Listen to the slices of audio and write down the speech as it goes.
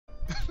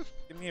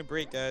me a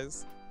break,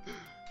 guys.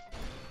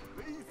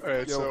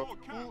 Alright, so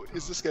who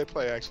is this guy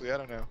play actually? I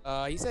don't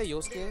know. He said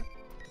Yosuke.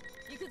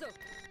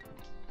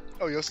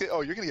 Oh, Yosuke?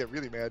 Oh, you're gonna get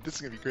really mad. This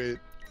is gonna be great.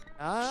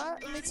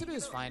 Mitsuru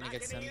is fine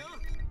against him.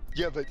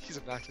 Yeah, but he's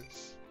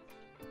obnoxious.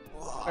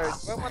 Alright,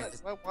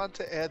 I want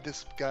to add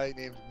this guy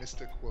named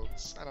Mr.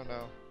 Quotes. I don't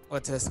know.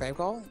 What, to the Skype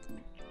call?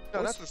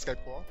 No, not to the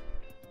Skype call.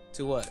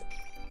 To what?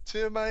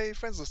 To my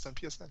friends list on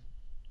PSN.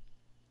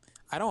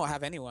 I don't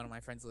have anyone on my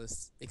friends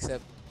list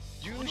except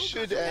You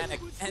should add me.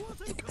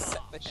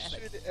 except Banana.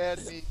 You should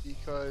add me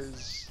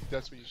because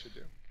that's what you should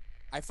do.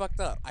 I fucked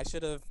up. I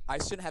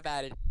shouldn't have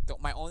added.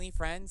 My only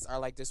friends are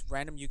like just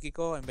random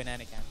Yukiko and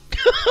Banana Can.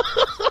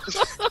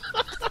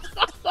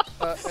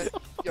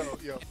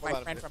 Yo, My hold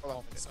on friend a from minute, hold on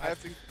home. a minute. So I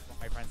have to. on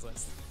my friends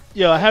list.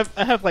 Yo, I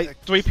have like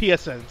 3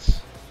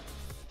 PSNs.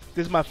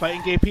 This is my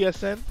fighting game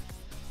PSN.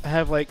 I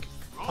have like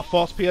a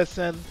false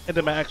PSN and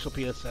then my actual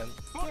PSN.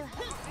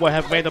 Where I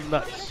have random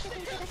nuts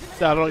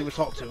that I don't even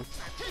talk to.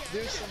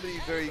 There's somebody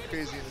very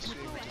crazy in the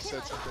stream who just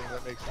said something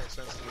that makes no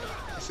sense to me.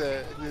 He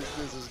said,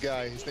 there's this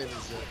guy, his name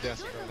is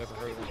Dasper, I've never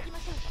heard of him.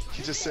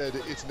 He just said,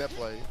 it's net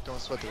play,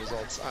 don't sweat the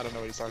results. I don't know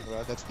what he's talking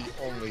about, that's the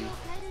only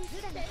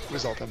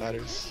result that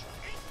matters.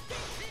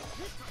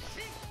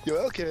 Yo,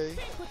 okay.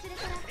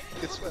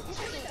 It's sweat.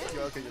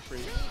 Yo, okay, you're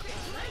free.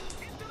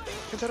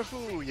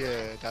 Kentarafu,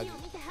 yeah, that.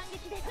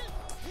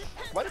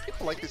 Why do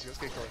people like this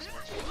Yosuke color so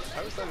much? I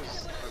always thought it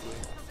was ugly.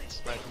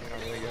 It's my opinion, I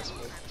don't really guess,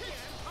 but...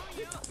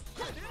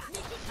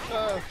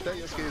 that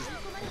Yosuke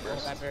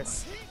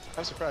is...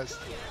 I'm surprised.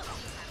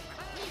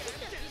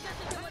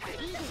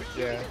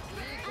 Yeah.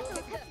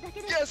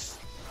 Yes!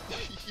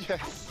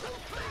 Yes!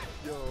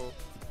 Yo.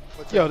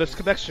 What's Yo, this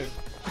connection.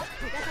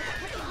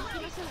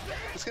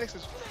 This connection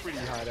is pretty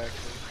hot,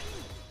 actually.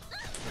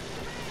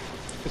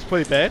 It's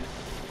pretty bad.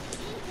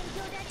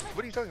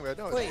 What are you talking about?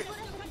 No, Wait.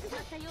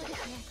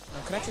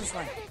 No, connection's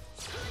fine.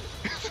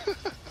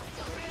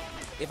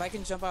 If I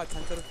can jump out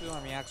 10 to the field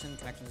on reaction,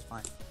 connection is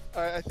fine.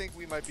 I think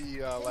we might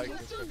be lagging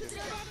this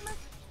bit.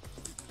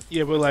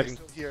 Yeah, we're lagging.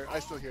 I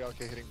still hear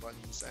LK hitting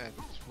buttons, and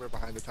we're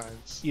behind the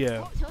times.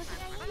 Yeah.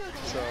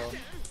 So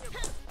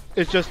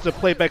It's just the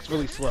playback's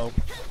really slow.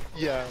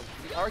 yeah,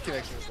 our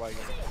connection is lagging.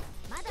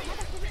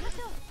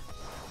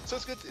 So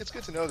it's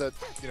good to know that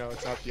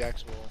it's not the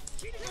actual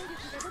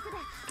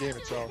game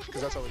itself,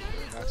 because that's always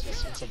really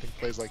matches when something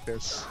plays like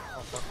this.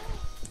 Oh, fuck.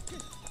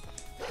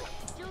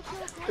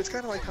 It's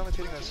kind of like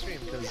commentating on stream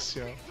because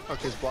okay,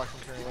 he's blocking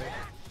currently.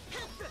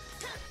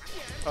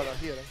 Oh no,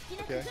 he hit him.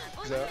 Okay,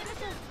 he's out.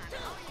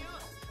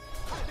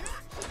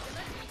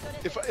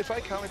 If I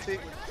commentate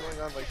what's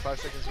going on like 5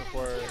 seconds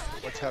before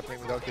what's happening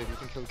with LK, do you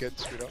think he'll get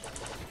screwed up?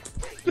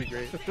 Pretty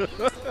great.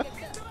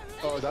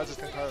 Oh, that's just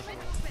kind of powerful.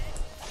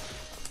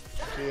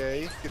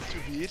 Okay, gets 2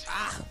 beat.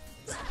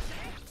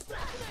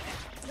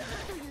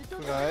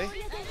 Kunai.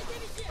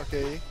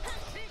 Okay,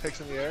 takes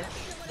in the air.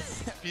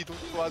 Beat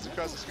flies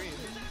across the screen.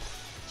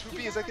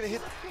 2B, is that gonna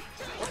hit?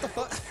 What the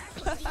fuck?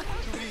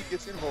 2B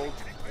gets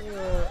involved.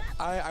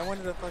 I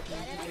wanted to fucking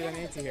get an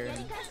anti here, and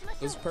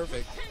it was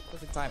perfect.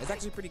 Perfect time. It's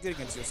actually pretty good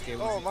against Yosuke.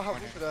 Oh, Maha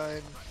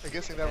Bufadine. I'm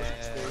guessing that was a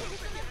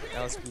mistake.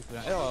 That was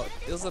Bufadine. Oh,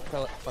 it was a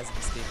pleasant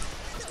mistake.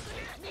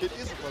 It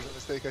is a pleasant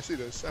mistake, I see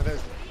this. And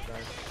there's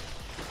Bufadine.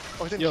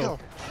 Oh, it didn't kill.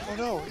 Oh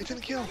no, it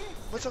didn't kill.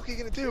 What's LK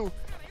gonna do?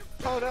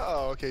 Oh no.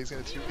 Oh, okay, he's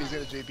gonna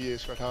JBA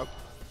short hop.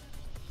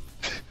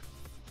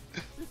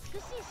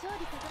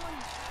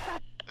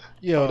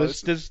 Yo,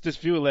 this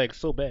view lag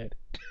so bad.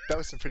 That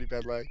was some pretty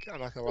bad lag,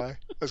 I'm not gonna lie.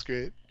 That's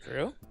great. For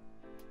real?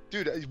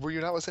 Dude, were you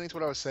not listening to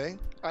what I was saying?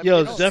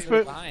 Yo,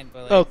 Zephyr.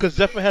 Oh, because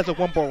like... Zephyr has a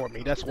 1-bar with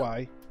me, that's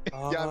why.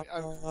 Yeah,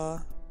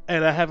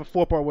 and I have a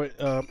 4-bar with,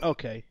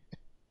 okay.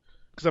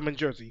 Because I'm in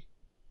Jersey.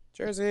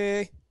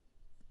 Jersey!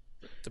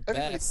 The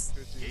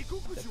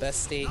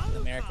best state in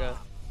America.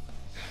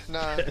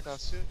 Nah,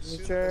 soon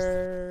New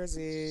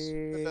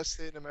Jersey. the best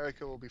state in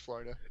America will be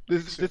Florida.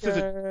 This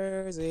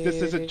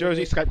is a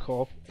Jersey Skype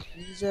call.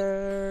 New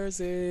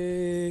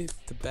Jersey.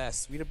 The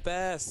best. We the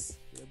best.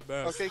 We the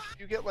best. Okay, can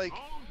you get like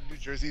New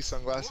Jersey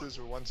sunglasses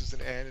where one's just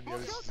an N and the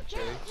other's just a J?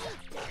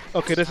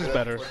 Okay, this is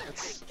better.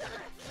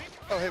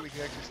 Oh hey, we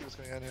can actually see what's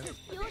going on here.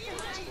 Cool.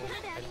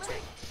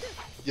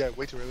 Yeah,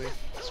 way too early.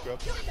 Screw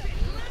up.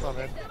 Come on,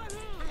 man.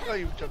 Oh,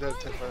 you jumped out of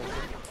 10 fire.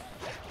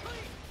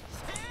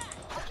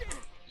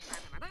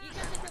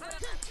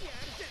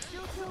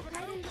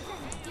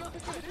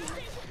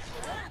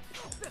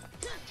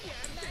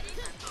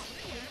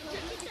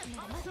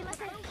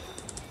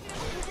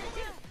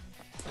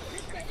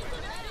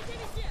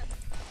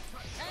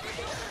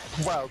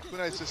 Wow,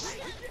 Kunai just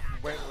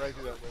went right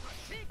through that whip.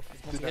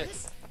 Did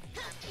nice.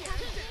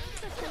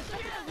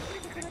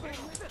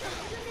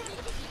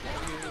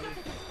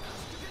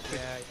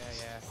 Yeah.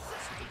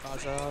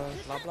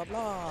 Blah blah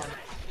blah.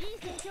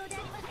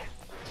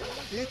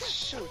 It's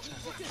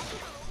showtime.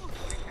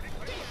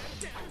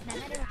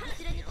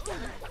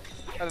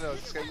 I don't know,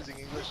 is this guy using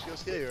English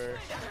Yosuke or?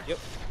 Yep.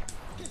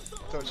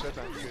 So it's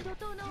showtime, good.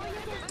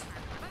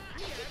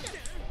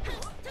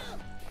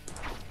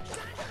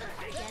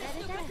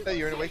 Hey,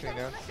 you're in Awakening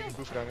now. You can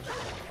boof it on him.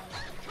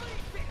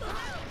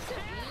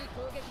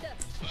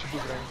 You should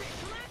move it on.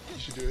 You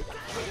should do it.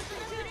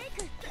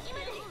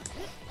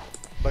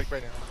 Like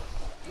right now.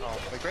 Oh,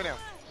 like right now.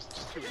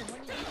 Just do it.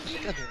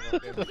 God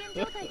damn it.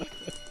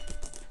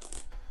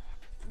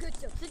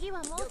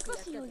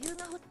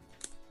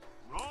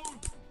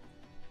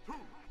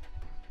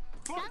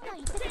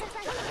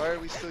 Why are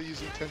we still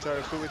using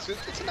Tentara Fu? It's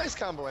a nice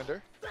combo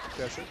ender.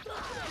 That's it.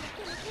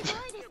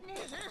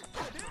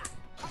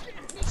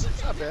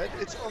 It's not bad.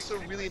 It's also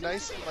really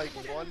nice in like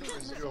 1 or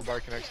 0 bar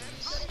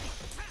connections.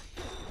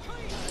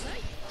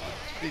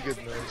 Pretty good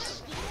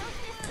moves.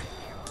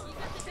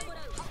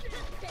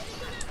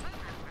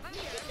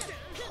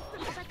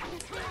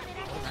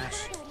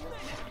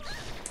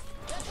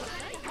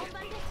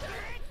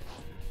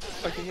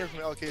 I can hear from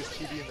LK's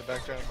TV in the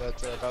background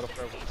that Battle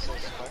for Everyone is so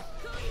high.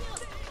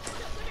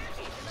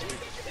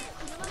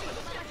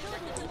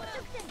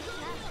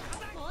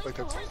 Like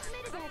that's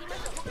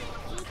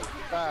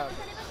bad.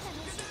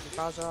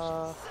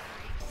 Kaja.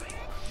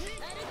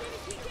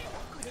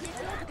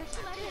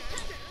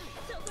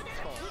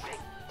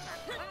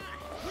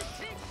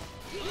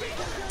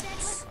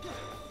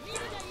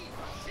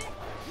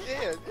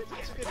 Yeah,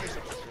 it's a good mix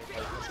up.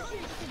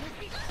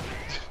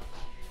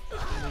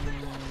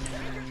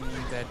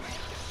 Dead.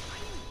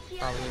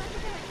 Probably.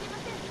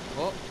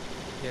 Oh,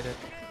 get it.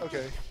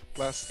 Okay,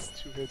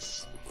 last 2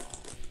 hits.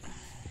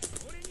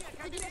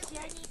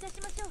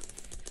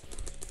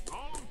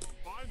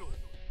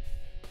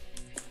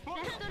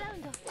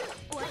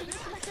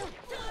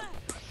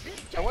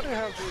 I wonder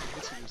how good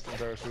Mitsuru's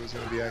Tentara Fu is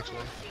going to be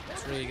actually.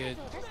 It's really good.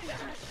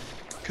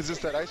 Because it's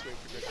that ice wave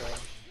projectile.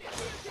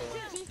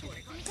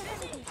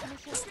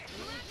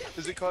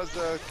 Does it cause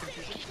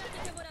confusion?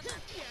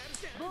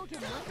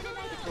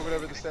 Or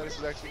whatever the status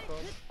is actually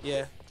called?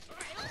 Yeah.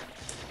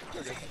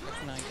 Okay.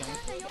 No, you can't.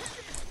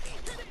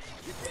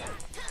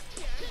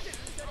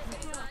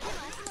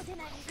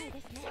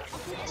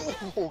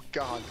 Oh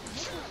god.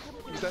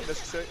 Was that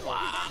necessary?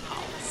 Wow.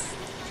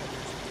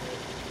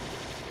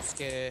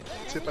 Scared.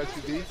 Tip by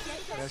 2D?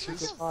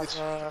 Meshes?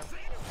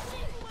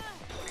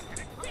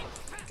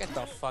 Get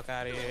the fuck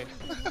out of here.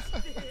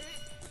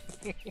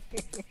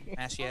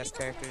 Ashy ass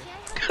character.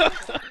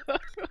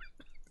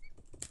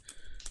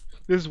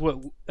 This is what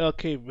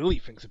LK really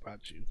thinks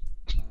about you.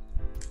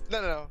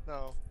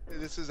 No.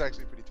 This is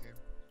actually pretty tame.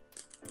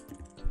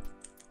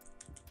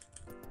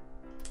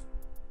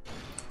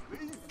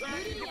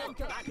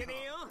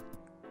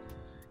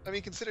 I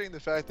mean, considering the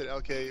fact that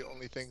LK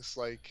only thinks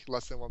like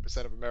less than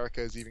 1% of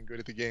America is even good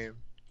at the game,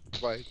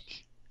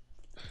 like...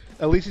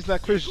 At least he's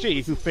not Chris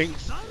G, who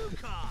thinks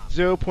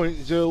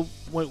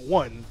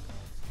 0.0.1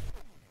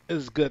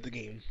 is good at the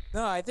game.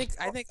 No, I think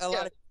a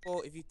lot of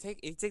people, if you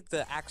take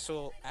the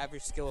actual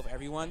average skill of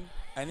everyone,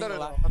 I think a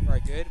lot of people are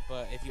good.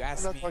 But if you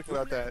ask me, I'm not talking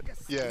about that.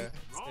 Yeah.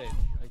 It's good.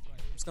 Like,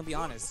 I'm just gonna be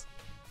honest.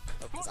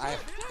 Because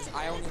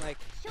I only like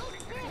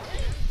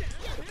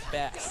the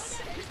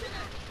best.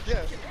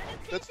 Yeah,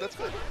 that's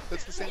good.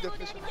 That's the same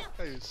definition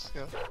I use.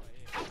 Yeah.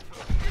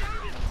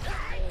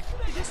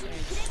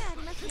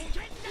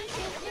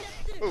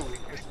 Oh,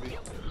 missed me.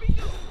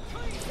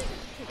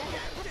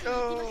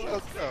 Oh,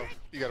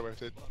 you got away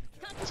with it.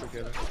 It's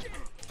okay then.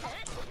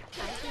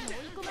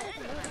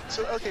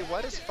 So, okay,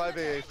 why does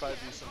 5AA,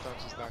 5B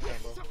sometimes just not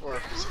combo? Or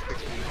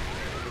 6B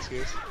in this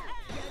case?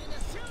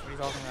 What are you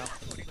talking about?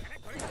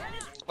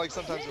 Like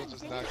sometimes it'll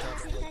just not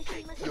combo.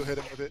 Like, you'll hit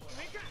him with it.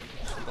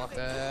 Block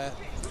that.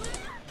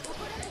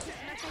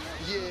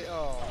 Yeah,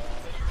 oh.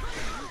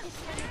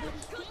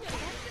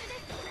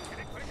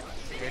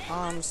 Here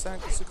comes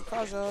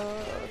Sukukaja.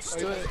 Just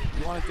do it.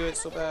 You want to do it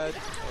so bad.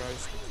 Or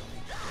just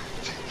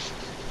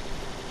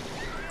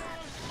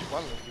You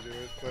want him to do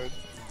it, but...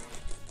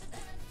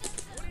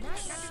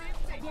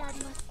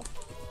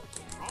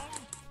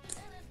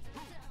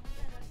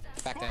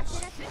 backdash.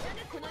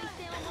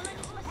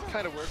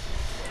 Kind of work.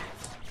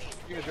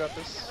 You gonna drop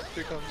this?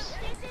 Here it comes.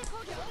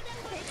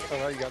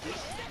 Alright, you got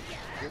this.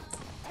 Good.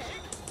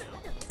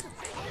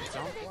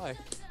 Don't fly.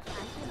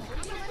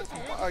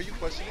 Are you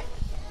questioning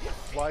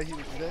why he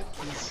would do that?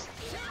 He's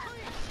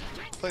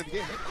playing the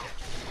game, right?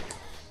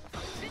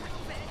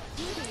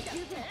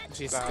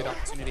 Actually, it's a good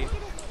opportunity. You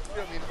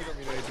don't mean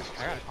anything.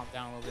 I gotta calm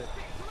down a little bit.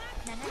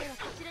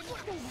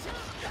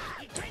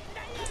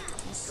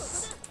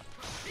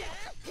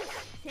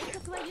 It's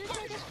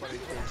funny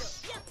because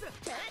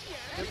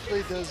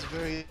Netplay does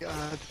very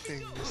odd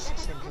things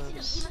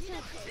sometimes.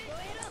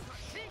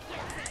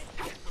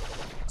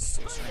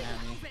 Staring at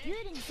me.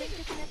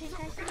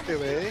 Stay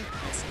away.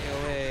 Stay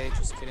away.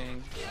 Just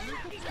kidding.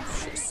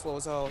 Shit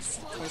slows out.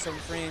 27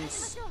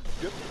 frames.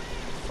 Yep.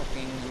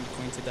 Fucking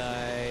going to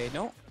die.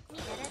 No.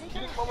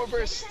 One more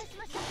burst.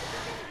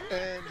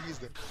 And he's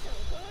dead.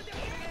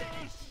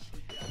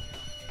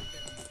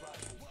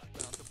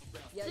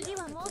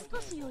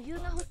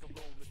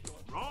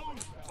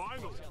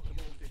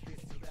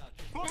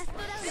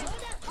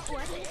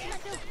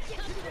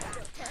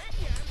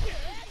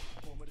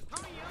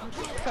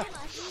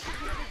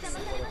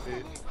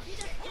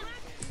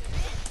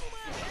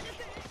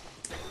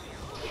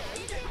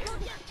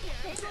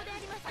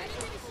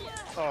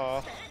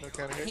 Aw, no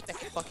counter I hit. hate that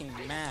fucking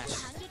mash.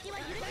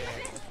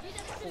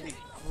 Holy,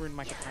 ruined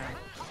my turn.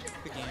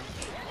 Good game.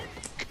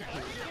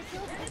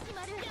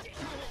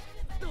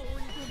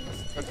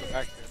 That's an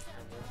accident.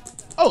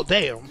 Oh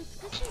damn!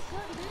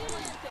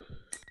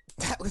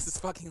 That was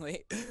fucking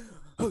late.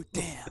 Oh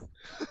damn.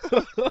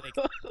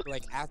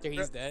 like after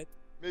he's dead.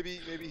 Maybe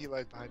he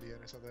lied behind the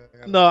end or something. I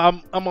don't No,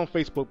 know. I'm on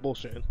Facebook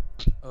bullshitting.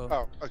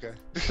 Oh, okay.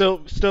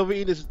 Still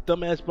reading this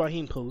dumbass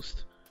Brahim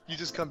post. You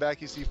just come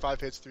back, you see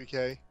 5 hits,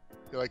 3K.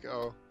 You're like,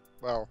 oh,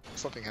 well,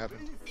 something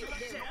happened.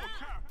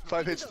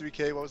 5 hits,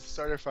 3K. What was the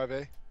starter?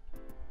 5A.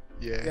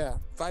 Yeah. Yeah.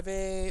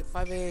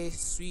 5A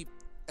sweep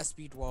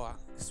SB Dwa.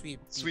 Sweep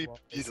is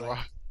Bidwa.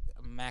 like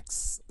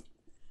max.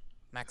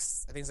 I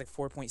think it's like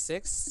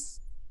 4.6.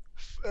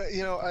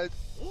 You know,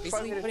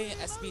 Basically, putting an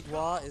SB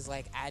Dwa is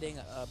like adding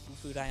a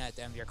Bufu Dine at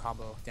the end of your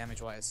combo,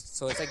 damage-wise.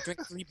 So it's like drink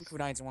 3 Bufu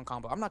Dines in one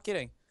combo. I'm not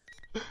kidding.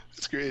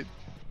 That's great.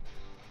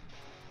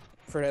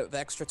 For the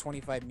extra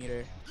 25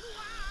 meter.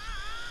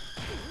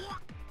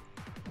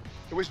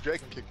 I wish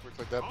Dragon Kick worked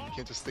like that, but you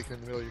can't just stick it in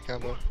the middle of your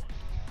combo.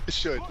 It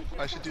should.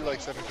 I should do like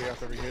 7K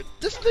off every hit.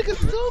 This nigga's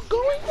still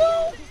going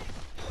though.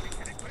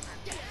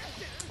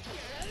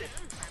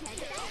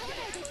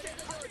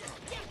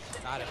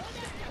 Got it.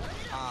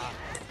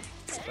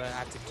 But I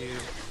have to do.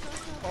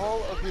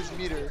 All of his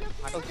meter.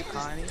 Okay,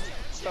 Connie.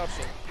 stop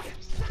it.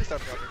 Just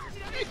stop dropping.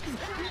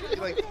 He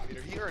liked the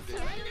meter. He earned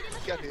it.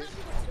 He got hit.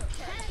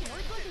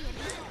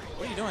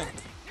 What are you doing?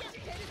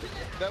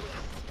 That was.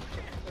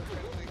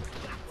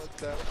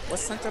 What's that?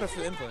 What's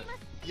Tentarafu input?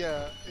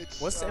 Yeah, it's.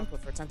 What's the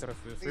input for Tentarafu? I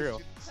For think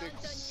real?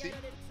 it's 236C.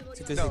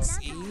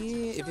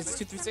 236E? If it's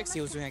 236,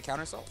 he was doing a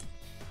counter assault.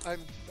 I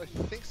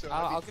think so.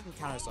 I'll give him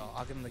counter assault.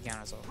 I'll give him the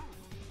counter assault.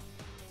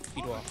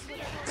 Speed wall.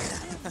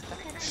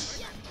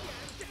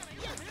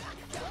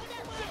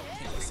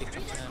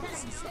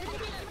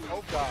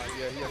 Oh god,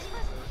 yeah, he has.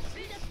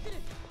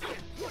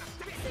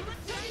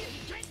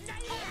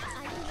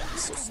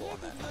 So slow on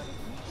that.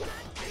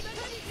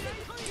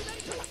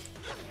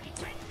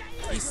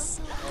 Peace.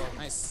 Oh,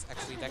 nice.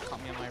 Actually, that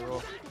caught me on my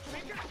roll.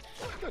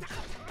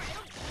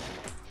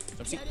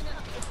 Jump seat.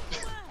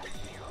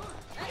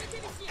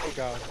 Oh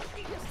god.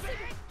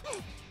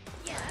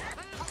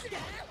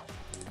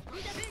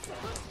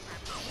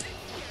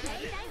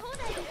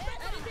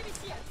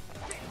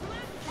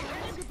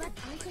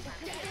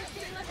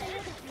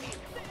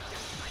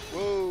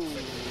 Whoa.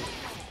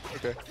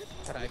 Okay.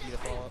 Try to IV the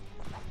follow up.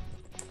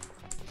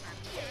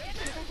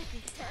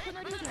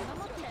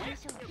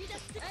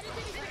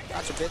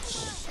 Gotcha,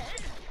 bitch.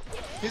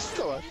 He's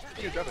still alive.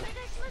 You're done it.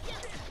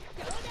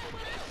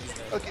 He's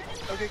dead.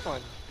 Okay, come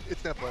on.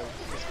 It's not play.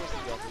 You're supposed to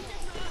drop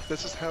it.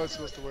 That's just how it's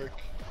supposed to work.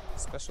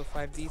 Special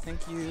 5D,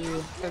 thank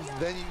you. And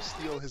then you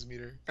steal his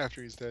meter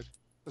after he's dead.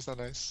 That's not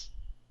nice.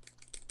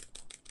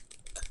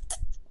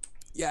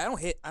 Yeah,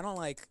 I don't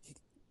like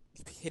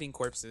hitting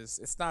corpses.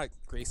 It's not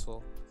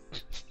graceful.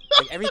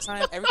 Like every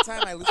time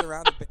I lose a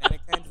round of Banana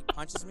Can, he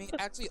punches me.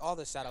 Actually, all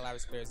the Shadow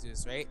Labyrinth players do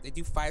this, right? They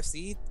do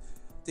 5C,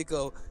 they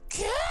go,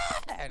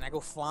 Cat! And I go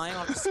flying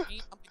off the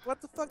screen. I'm like,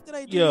 what the fuck did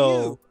I do to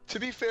you? To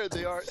be fair,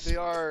 they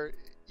are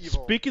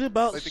evil. Speaking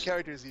about like the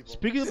character is evil.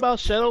 Speaking about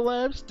Shadow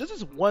Labs, this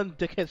is one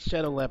dickhead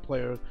Shadow Lab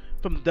player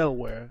from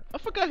Delaware. I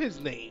forgot his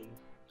name.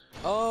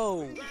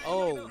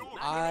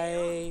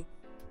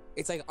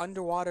 It's like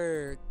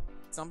underwater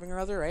something or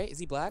other, right? Is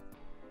he black?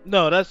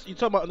 No, that's you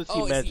talking about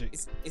Undersea Magic.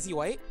 Is he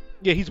white?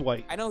 Yeah, he's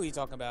white. I know who you're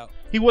talking about.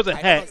 He wears a I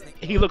know hat. his name.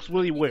 He looks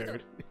really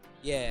weird.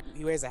 Yeah,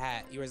 he wears a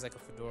hat. He wears like a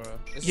fedora.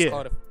 Let's Yeah. just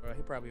call it a fedora.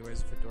 He probably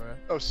wears a fedora.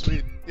 Oh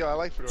sweet. Yo, I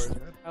like fedoras,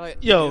 man. I like,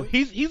 Yo,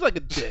 you? he's like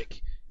a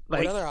dick. Like,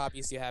 What other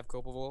hobbies do you have,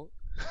 Copable?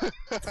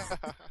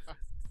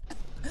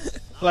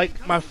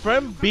 like my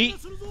friend beat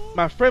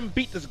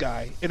this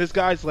guy, and this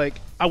guy's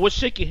like, I would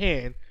shake your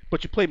hand,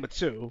 but you play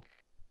Mitsuru.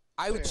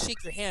 I would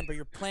shake your hand, but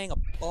you're playing a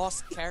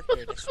boss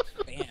character that's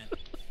banned.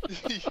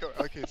 Yo,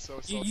 okay, so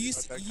You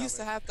used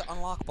to have to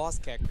unlock boss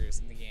characters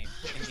in the game.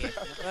 Remember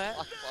that?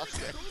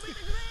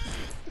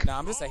 No,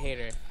 I'm just a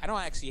hater. I don't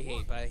actually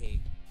hate, but I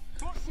hate.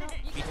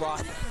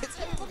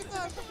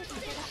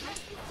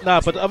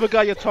 Nah, but the other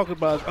guy you're talking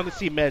about is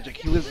Undersea Magic.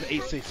 He lives in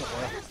AC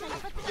somewhere.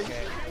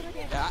 Okay.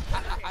 Yeah,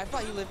 I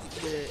thought you lived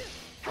here.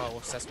 Oh, well,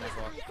 that's my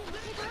fault.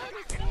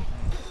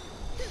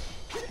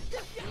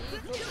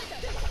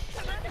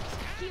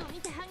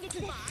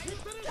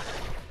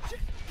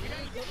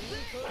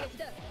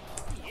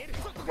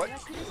 What?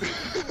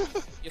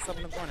 You're up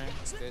in the corner.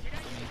 It's good for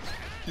me.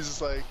 He's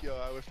just like, yo,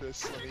 I whiff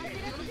this, let me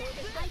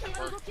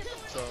work.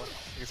 So,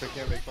 I guess I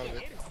can't make fun of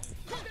it.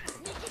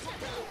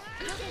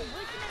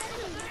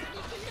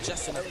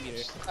 Just enough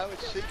meter. I would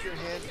shake your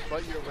hand,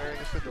 but you're wearing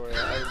a fedora.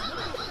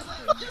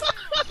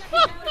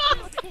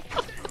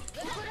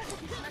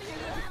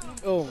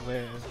 Oh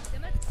man.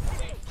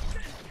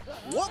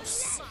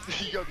 Whoops!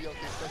 You gotta be okay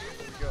special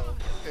before we go.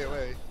 Hey,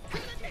 away.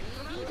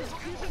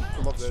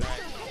 I love that.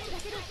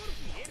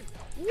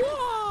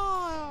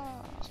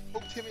 Whoa!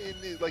 Poked him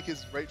in like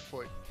his right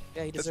foot.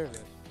 Yeah, he deserved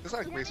it. That's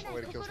not a graceful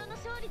way to kill someone.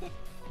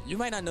 You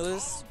might not know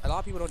this. A lot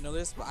of people don't know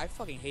this, but I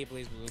fucking hate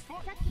Blaze Blue.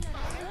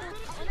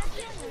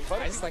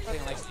 I just like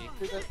playing Lychee. I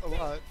do that a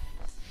lot.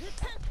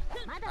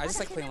 I just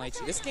like playing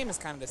Lychee. This game is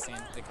kind of the same.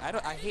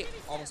 Like I hate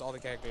almost all the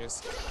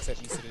characters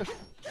except Mitsuru.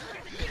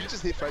 You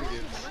just hate fighting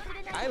games.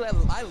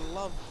 I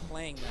love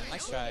playing them.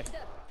 Nice try.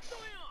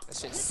 That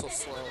shit's so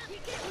slow.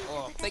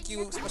 Oh, thank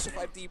you, Special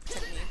 5D.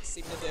 Protect me.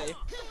 Save me the day.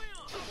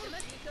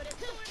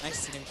 Nice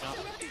sitting jump.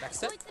 Back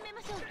step.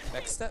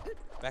 Back step.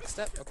 Back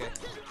step. Okay.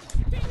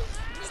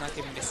 It's not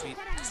giving me the sweep.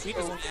 Sweep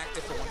is only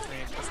active for 1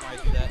 turn. That's why I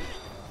do that.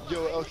 Yo,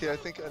 okay, I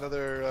think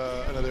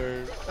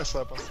another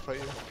S-Lab wants to fight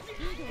you.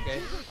 Okay.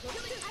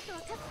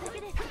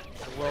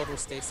 The world will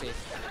stay safe.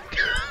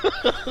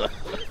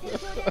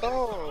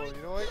 Oh,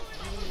 you know what?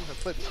 You have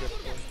played this guy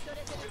before.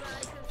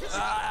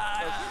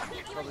 Ah!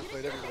 Probably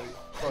played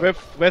everybody.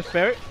 Red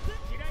Ferret?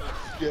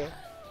 Yeah.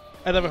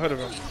 I never heard of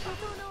him.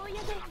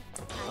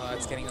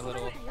 It's getting a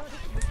little.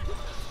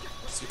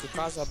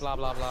 Sukukaza, blah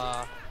blah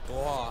blah.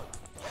 Dwa.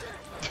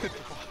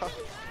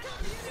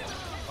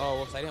 Oh,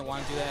 whoops! I didn't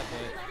want to do that,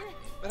 but.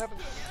 That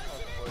happened.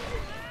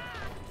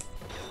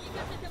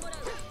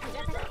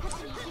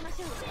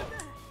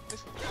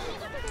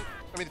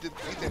 I mean, it didn't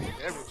beat any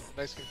damage.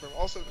 Nice confirm.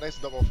 Also, nice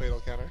double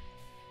fatal counter.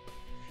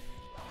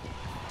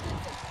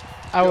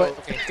 I would.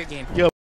 Okay, good game. Yo,